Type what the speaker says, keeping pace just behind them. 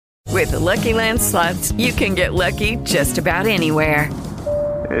With the Lucky Land Slots, you can get lucky just about anywhere.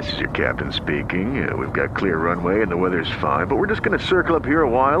 This is your captain speaking. We've got clear runway and the weather's fine, but we're just going to circle up here a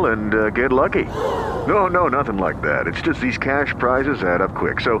while and get lucky. No, nothing like that. It's just these cash prizes add up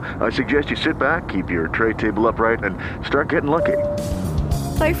quick. So I suggest you sit back, keep your tray table upright, and start getting lucky.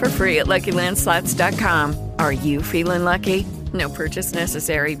 Play for free at LuckyLandSlots.com. Are you feeling lucky? No purchase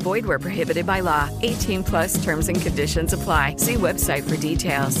necessary. Void where prohibited by law. 18 plus terms and conditions apply. See website for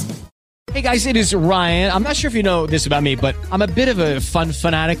details. Hey guys, it is Ryan. I'm not sure if you know this about me, but I'm a bit of a fun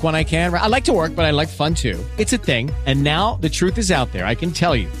fanatic when I can. I like to work, but I like fun too. It's a thing. And now the truth is out there. I can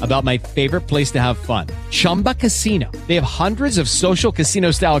tell you about my favorite place to have fun. Chumba Casino. They have hundreds of social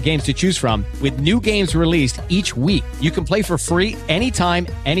casino style games to choose from with new games released each week. You can play for free anytime,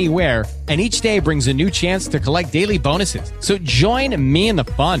 anywhere. And each day brings a new chance to collect daily bonuses. So join me in the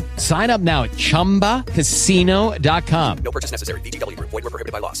fun. Sign up now at ChumbaCasino.com. No purchase necessary. VGW. Void where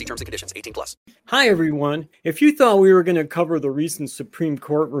prohibited by law. See terms and conditions. 18 plus. Hi, everyone. If you thought we were going to cover the recent Supreme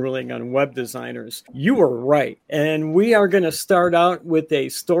Court ruling on web designers, you were right. And we are going to start out with a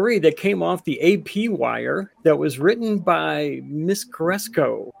story that came off the AP wire that was written by Miss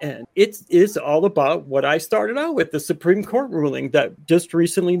Carresco. And it is all about what I started out with, the Supreme Court ruling that just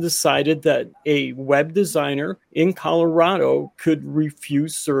recently decided that a web designer in Colorado could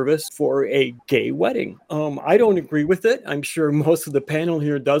refuse service for a gay wedding. I don't agree with it. I'm sure most of the panel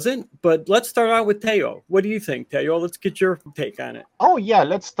here doesn't, but let's start out with Teo. What do you think, Teo? Let's get your take on it. Oh, yeah,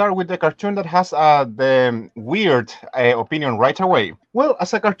 let's start with the cartoon that has the weird opinion right away. Well,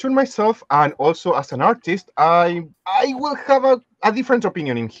 as a cartoon myself and also as an artist, I will have a different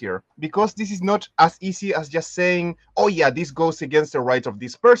opinion in here, because this is not as easy as just saying, oh yeah, this goes against the right of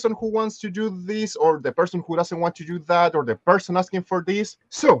this person who wants to do this, or the person who doesn't want to do that, or the person asking for this.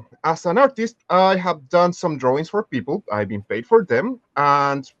 So, as an artist, I have done some drawings for people. I've been paid for them,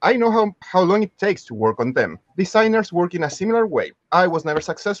 and I know how long it takes to work on them. Designers work in a similar way. I was never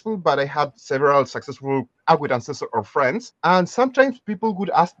successful, but I had several successful acquaintances or friends, and sometimes people would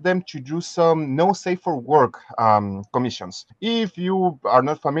ask them to do some no safe for work commissions. If you are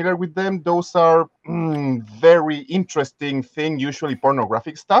not familiar with them, those are very interesting thing, usually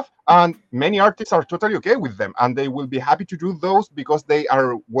pornographic stuff, and many artists are totally okay with them, and they will be happy to do those because they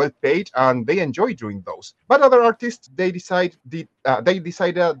are well paid and they enjoy doing those. But other artists, they decided they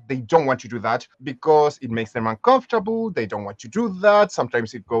don't want to do that because it makes them uncomfortable. They don't want to do that.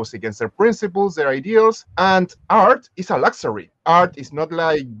 Sometimes it goes against their principles, their ideals, and art is a luxury. Art is not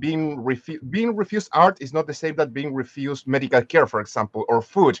like being refused. Art is not the same that being refused medical care, for example, or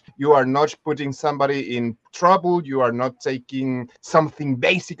food. You are not putting somebody in trouble. You are not taking something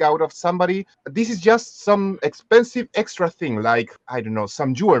basic out of somebody. This is just some expensive extra thing, like, I don't know,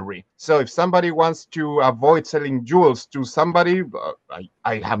 some jewelry. So if somebody wants to avoid selling jewels to somebody,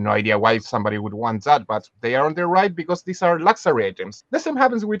 I have no idea why somebody would want that, but they are on their right because these are luxury items. The same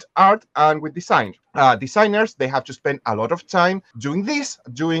happens with art and with design. Designers, they have to spend a lot of time doing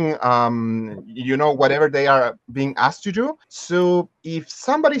whatever they are being asked to do. So if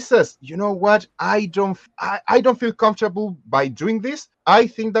somebody says, you know what, I don't feel comfortable by doing this, I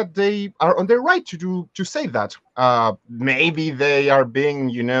think that they are on their right to say that. Maybe they are being,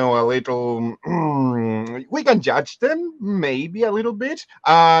 a little, we can judge them, maybe a little bit.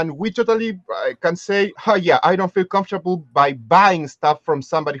 And we totally can say, oh yeah, I don't feel comfortable by buying stuff from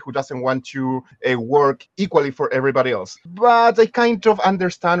somebody who doesn't want to work equally for everybody else. But I kind of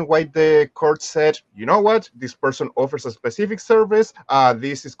understand why the court said, you know what, this person offers a specific service.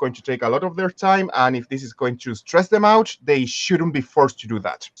 This is going to take a lot of their time. And if this is going to stress them out, they shouldn't be forced to do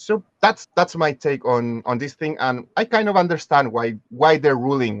that. So that's my take on this thing, and I kind of understand why the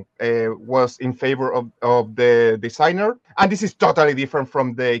ruling was in favor of the designer. And this is totally different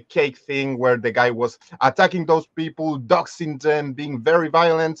from the cake thing where the guy was attacking those people, doxing them, being very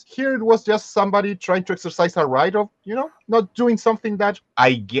violent. Here it was just somebody trying to exercise a right of, not doing something that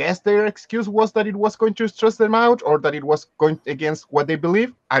I guess their excuse was that it was going to stress them out or that it was going against what they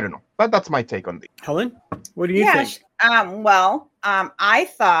believe. I don't know. But that's my take on this. Helen, what do you think? I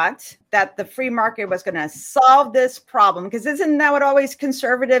thought that the free market was going to solve this problem, because isn't that what always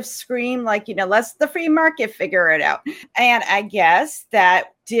conservatives scream? Like, let's the free market figure it out. And I guess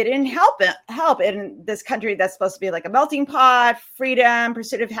that didn't help in this country that's supposed to be like a melting pot, freedom,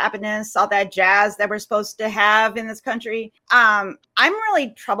 pursuit of happiness, all that jazz that we're supposed to have in this country. I'm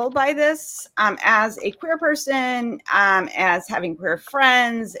really troubled by this as a queer person, as having queer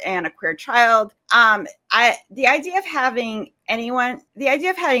friends and a queer child. The idea of having anyone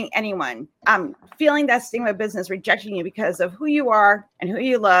feeling that stigma business rejecting you because of who you are and who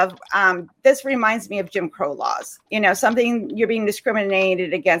you love, this reminds me of Jim Crow laws. Something you're being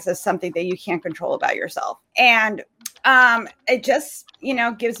discriminated against is something that you can't control about yourself. And it just,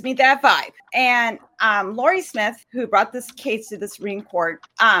 gives me that vibe. And Lori Smith, who brought this case to the Supreme Court,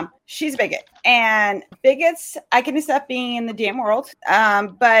 she's a bigot. And bigots, I can accept being in the damn world,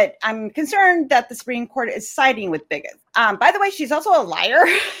 but I'm concerned that the Supreme Court is siding with bigots. By the way, she's also a liar.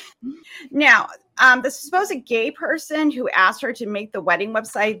 Now, the supposed gay person who asked her to make the wedding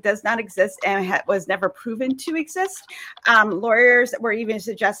website does not exist and was never proven to exist. Lawyers were even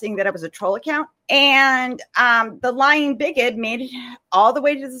suggesting that it was a troll account. And the lying bigot made it all the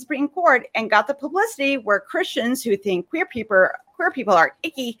way to the Supreme Court and got the publicity where Christians who think queer people are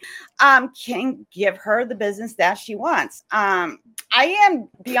icky can give her the business that she wants. I am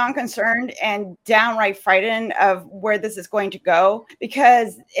beyond concerned and downright frightened of where this is going to go,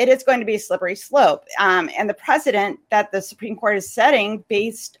 because it is going to be a slippery slope. And the precedent that the Supreme Court is setting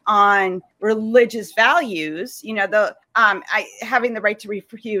based on religious values, having the right to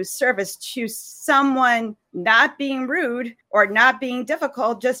refuse service to someone not being rude or not being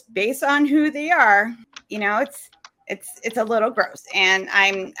difficult just based on who they are, it's a little gross, and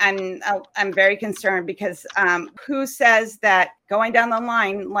I'm very concerned because who says that going down the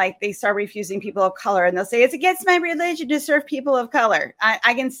line, like they start refusing people of color and they'll say it's against my religion to serve people of color.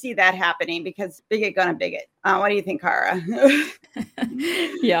 I can see that happening because bigot gonna bigot. What do you think, Cara?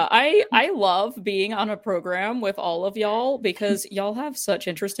 Yeah, I love being on a program with all of y'all because y'all have such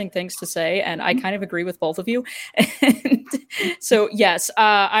interesting things to say, and I kind of agree with both of you. And so yes,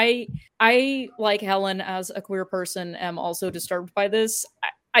 I like Helen as a queer person am also disturbed by this.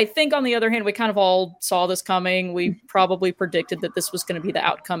 I think on the other hand, we kind of all saw this coming. We probably predicted that this was going to be the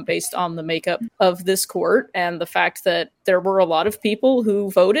outcome based on the makeup of this court and the fact that there were a lot of people who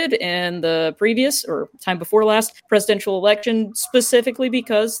voted in the previous or time before last presidential election specifically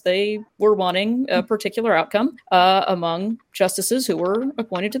because they were wanting a particular outcome among justices who were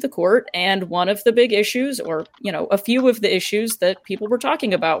appointed to the court. And one of the big issues, or, a few of the issues that people were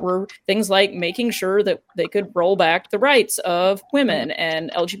talking about were things like making sure that they could roll back the rights of women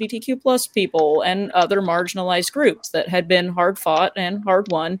and LGBTQ plus people and other marginalized groups that had been hard fought and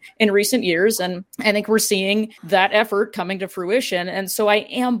hard won in recent years. And I think we're seeing that effort coming to fruition. And so I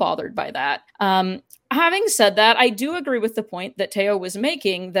am bothered by that. Having said that, I do agree with the point that Teo was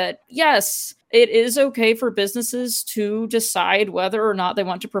making that, yes, it is okay for businesses to decide whether or not they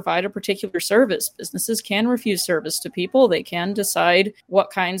want to provide a particular service. Businesses can refuse service to people. They can decide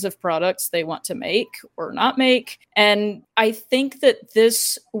what kinds of products they want to make or not make. And I think that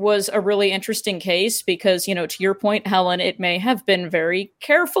this was a really interesting case because, to your point, Helen, it may have been very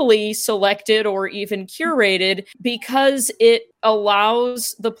carefully selected or even curated because it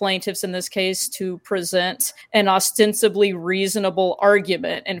allows the plaintiffs in this case to present an ostensibly reasonable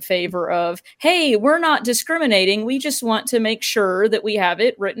argument in favor of, hey, we're not discriminating. We just want to make sure that we have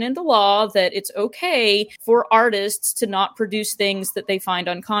it written into law that it's okay for artists to not produce things that they find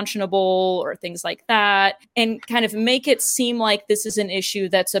unconscionable or things like that, and kind of make it seem like this is an issue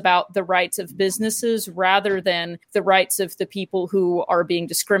that's about the rights of businesses rather than the rights of the people who are being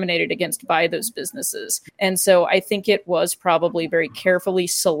discriminated against by those businesses. And so I think it was probably very carefully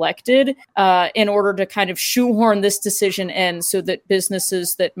selected in order to kind of shoehorn this decision in so that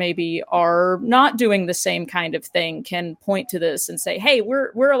businesses that maybe are not doing the same kind of thing can point to this and say, hey,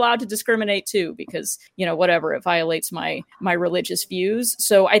 we're allowed to discriminate too, because, whatever, it violates my religious views.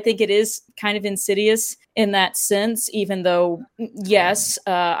 So I think it is kind of insidious in that sense, even though, yes,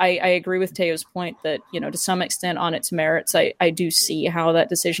 I agree with Teo's point that, to some extent on its merits, I do see how that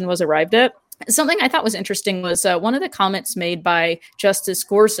decision was arrived at. Something I thought was interesting was one of the comments made by Justice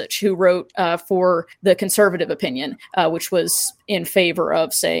Gorsuch, who wrote for the conservative opinion, which was in favor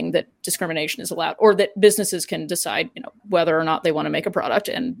of saying that discrimination is allowed, or that businesses can decide, whether or not they want to make a product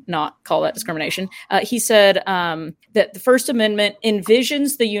and not call that discrimination. He said that the First Amendment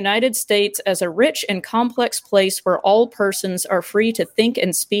envisions the United States as a rich and complex place where all persons are free to think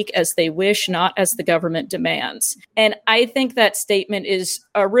and speak as they wish, not as the government demands. And I think that statement is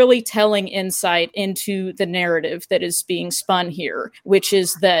a really telling insight into the narrative that is being spun here, which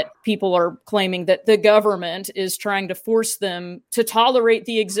is that people are claiming that the government is trying to force them to tolerate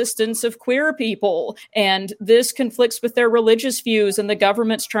the existence of queer people. And this conflicts with their religious views, and the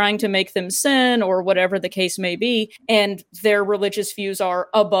government's trying to make them sin or whatever the case may be. And their religious views are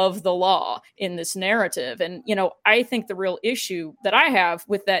above the law in this narrative. And, I think the real issue that I have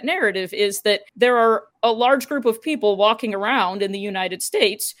with that narrative is that there are a large group of people walking around in the United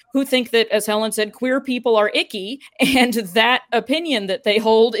States who think that, as Helen said, queer people are icky, and that opinion that they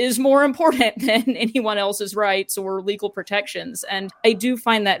hold is more important than anyone else's rights or legal protections. And I do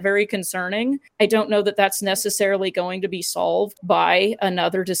find that very concerning. I don't know that that's necessarily going to be solved by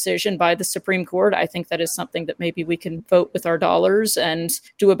another decision by the Supreme Court. I think that is something that maybe we can vote with our dollars and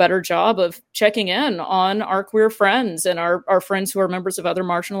do a better job of checking in on our queer friends and our friends who are members of other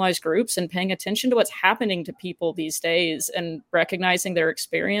marginalized groups, and paying attention to what's happening to people these days and recognizing their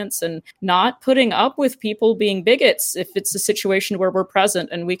experience, and not putting up with people being bigots if it's a situation where we're present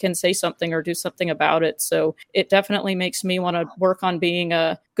and we can say something or do something about it. So it definitely makes me want to work on being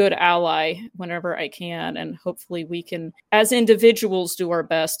a good ally whenever I can. And hopefully we can, as individuals, do our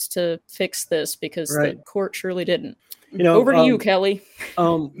best to fix this, because the court surely didn't. Over to you, Kelly.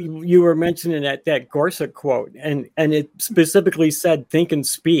 You were mentioning that Gorsuch quote, and it specifically said, "Think and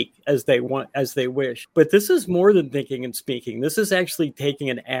speak as they wish." But this is more than thinking and speaking. This is actually taking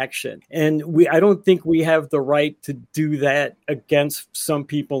an action, and I don't think we have the right to do that against some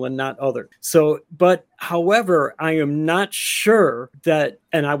people and not others. So, but however, I am not sure that,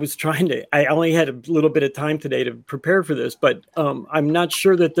 and I only had a little bit of time today to prepare for this, but I'm not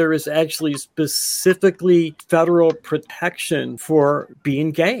sure that there is actually specifically federal protection for being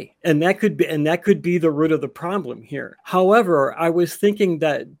gay. And that could be the root of the problem here. However, I was thinking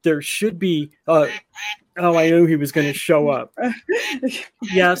that there should be, I knew he was going to show up.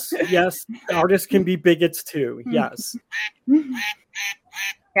 Yes, artists can be bigots too. Yes.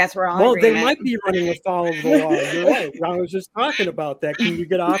 Yes, we're all Well, agreement. they might be running afoul of the law. You're right. I was just talking about that. Can you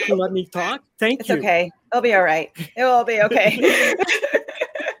get off and let me talk? Thank you. It's okay. It'll be all right. It will be okay.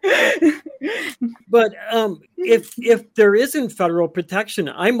 But if there isn't federal protection,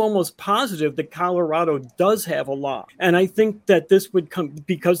 I'm almost positive that Colorado does have a law. And I think that this would come,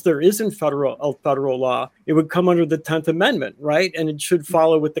 because there isn't federal law, it would come under the 10th Amendment, right? And it should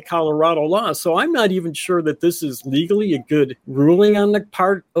follow with the Colorado law. So I'm not even sure that this is legally a good ruling on the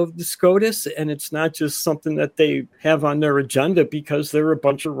part of the SCOTUS. And it's not just something that they have on their agenda because they're a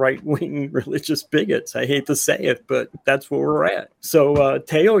bunch of right-wing religious bigots. I hate to say it, but that's where we're at. So,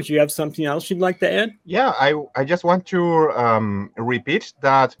 Teo, do you have something else you'd like to add? Yeah, I just want to repeat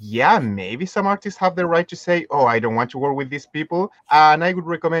that, maybe some artists have the right to say, oh, I don't want to work with these people. And I would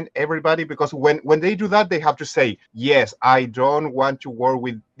recommend everybody, because when they do that, they have to say, yes, I don't want to work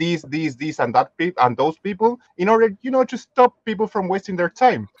with these, and that and those people, in order, to stop people from wasting their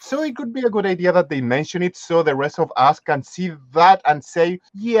time. So it could be a good idea that they mention it, so the rest of us can see that and say,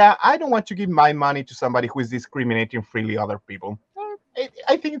 yeah, I don't want to give my money to somebody who is discriminating freely other people.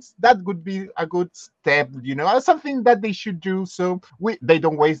 I think that would be a good step, something that they should do, so they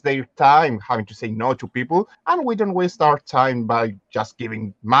don't waste their time having to say no to people, and we don't waste our time by just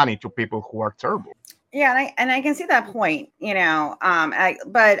giving money to people who are terrible. Yeah, and I can see that point,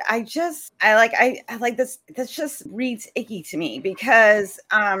 but I like this. This just reads icky to me, because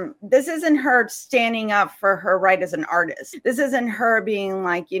this isn't her standing up for her right as an artist. This isn't her being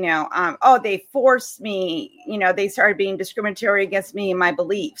like, they forced me, they started being discriminatory against me and my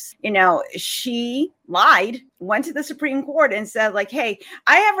beliefs. She lied, went to the Supreme Court and said, like, hey,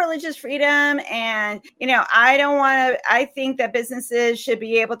 I have religious freedom, and I think that businesses should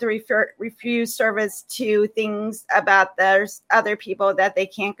be able to refuse service to things about there's other people that they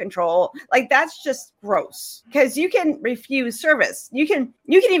can't control. Like, that's just gross, because you can refuse service. You can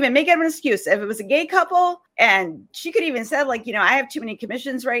even make it an excuse. If it was a gay couple, and she could even say, like, I have too many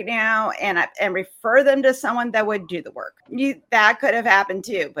commissions right now, and refer them to someone that would do the work. That could have happened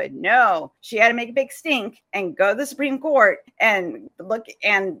too, but no, she had to make a big stink and go to the Supreme Court and look.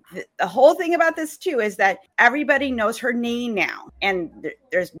 And the whole thing about this too is that everybody knows her name now, and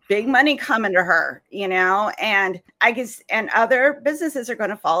there's big money coming to her, and I guess, and other businesses are going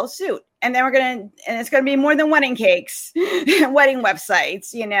to follow suit. And then it's going to be more than wedding cakes, wedding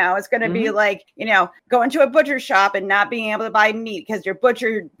websites, it's going to be like, going to a butcher shop and not being able to buy meat because your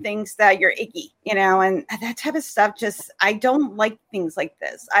butcher thinks that you're icky, and that type of stuff. I don't like things like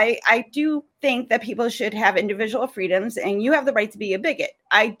this. I do think that people should have individual freedoms, and you have the right to be a bigot.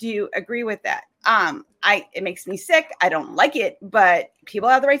 I do agree with that. It makes me sick. I don't like it, but people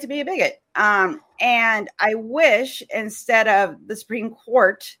have the right to be a bigot. And I wish, instead of the Supreme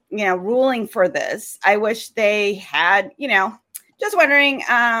Court, ruling for this, I wish they had, just wondering,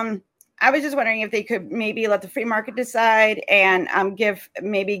 I was just wondering if they could maybe let the free market decide and give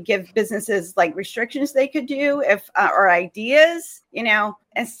businesses like restrictions they could do or ideas,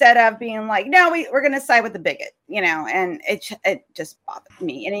 instead of being like, no, we're going to side with the bigot, and it just bothered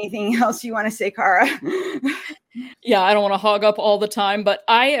me. Anything else you want to say, Cara? Yeah, I don't want to hog up all the time, but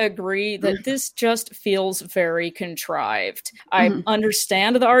I agree that this just feels very contrived. I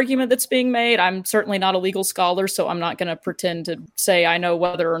understand the argument that's being made. I'm certainly not a legal scholar, so I'm not going to pretend to say I know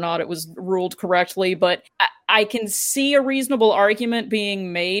whether or not it was ruled correctly, but I can see a reasonable argument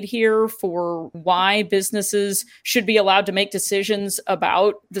being made here for why businesses should be allowed to make decisions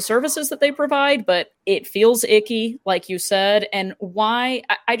about the services that they provide, but it feels icky, like you said, and why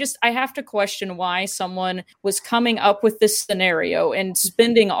I have to question why someone was coming up with this scenario and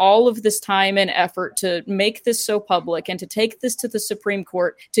spending all of this time and effort to make this so public and to take this to the Supreme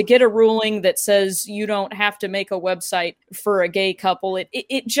Court to get a ruling that says you don't have to make a website for a gay couple.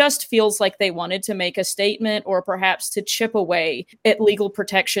 It just feels like they wanted to make a statement or perhaps to chip away at legal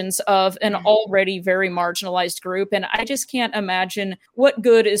protections of an already very marginalized group. And I just can't imagine what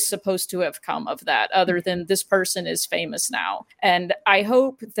good is supposed to have come of that other than this person is famous now. And I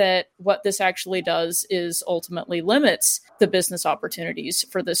hope that what this actually does is ultimately limits the business opportunities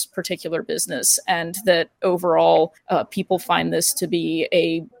for this particular business, and that overall people find this to be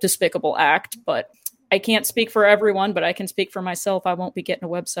a despicable act. But I can't speak for everyone, but I can speak for myself. I won't be getting a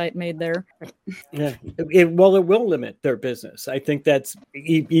website made there. Yeah, it will limit their business. I think that's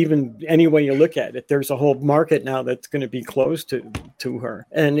even any way you look at it. There's a whole market now that's going to be closed to her,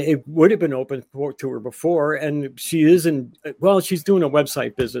 and it would have been open to her before. And she isn't. Well, she's doing a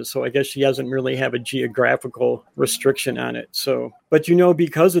website business, so I guess she doesn't really have a geographical restriction on it. So, but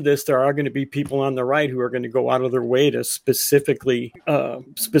because of this, there are going to be people on the right who are going to go out of their way to specifically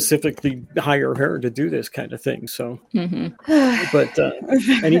hire her to do this kind of thing. So, but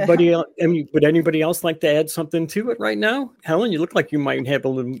would anybody else like to add something to it right now? Helen, you look like you might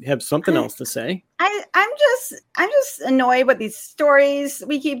have something else to say. I'm just annoyed with these stories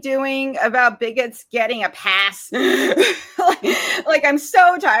we keep doing about bigots getting a pass. like I'm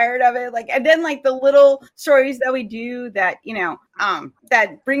so tired of it. And then the little stories that we do that,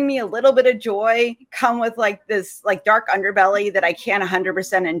 that bring me a little bit of joy come with this dark underbelly that I can't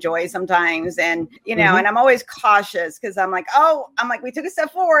 100% enjoy sometimes. And, and I'm always cautious because I'm like, we took a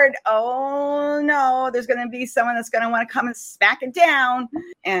step forward. Oh no, there's going to be someone that's going to want to come and smack it down.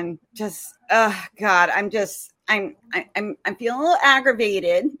 And just, oh God, I'm feeling a little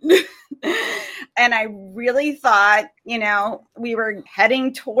aggravated. And I really thought, we were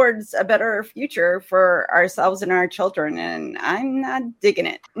heading towards a better future for ourselves and our children, and I'm not digging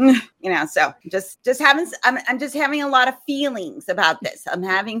it. So I'm just having a lot of feelings about this. I'm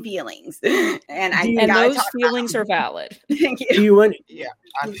having feelings, and those feelings are valid. Thank you. One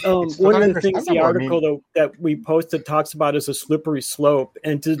of the things the article that we posted talks about is a slippery slope.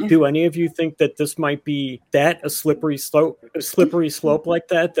 And do any of you think that this might be a slippery slope like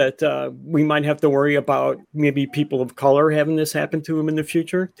that we might have to worry about maybe people of color having this happen to them in the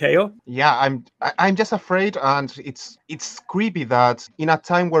future? Teo? Yeah, I'm just afraid, and it's creepy that in a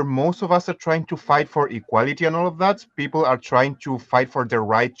time where most of us are trying to fight for equality and all of that, people are trying to fight for their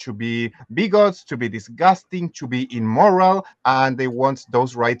right to be bigots, to be disgusting, to be immoral, and they want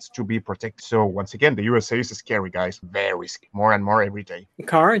those rights to be protected. So once again, the USA is scary, guys. Very scary. More and more every day.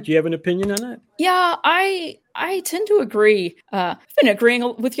 Cara, do you have an opinion on that? Yeah, I tend to agree. I've been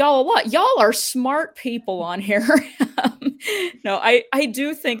agreeing with y'all a lot. Y'all are smart people on here. No, I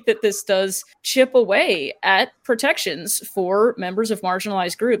do think that this does chip away at protections for members of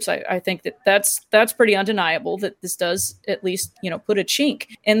marginalized groups. I think that's pretty undeniable that this does at least, put a chink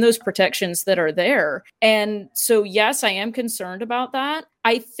in those protections that are there. And so, yes, I am concerned about that.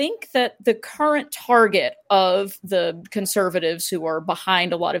 I think that the current target of the conservatives who are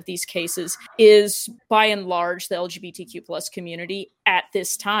behind a lot of these cases is, by and large, the LGBTQ plus community at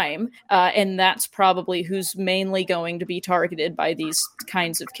this time. And that's probably who's mainly going to be targeted by these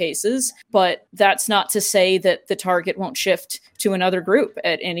kinds of cases. But that's not to say that the target won't shift to another group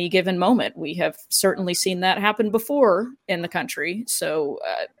at any given moment. We have certainly seen that happen before in the country. So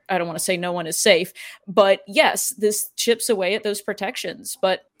I don't want to say no one is safe, but yes, this chips away at those protections.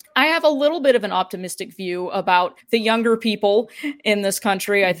 But I have a little bit of an optimistic view about the younger people in this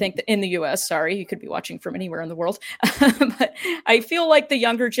country. I think in the US, sorry, you could be watching from anywhere in the world. But I feel like the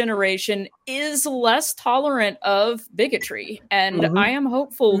younger generation is less tolerant of bigotry. And I am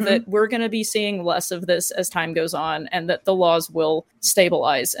hopeful that we're going to be seeing less of this as time goes on, and that the laws will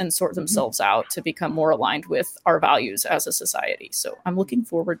stabilize and sort themselves out to become more aligned with our values as a society. So I'm looking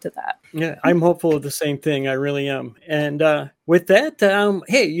forward to that. Yeah, I'm hopeful of the same thing. I really am. And with that,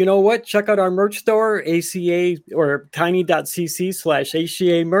 hey, you know what? Check out our merch store, ACA or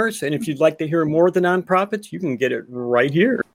tiny.cc/ACA merch. And if you'd like to hear more of the nonprofits, you can get it right here.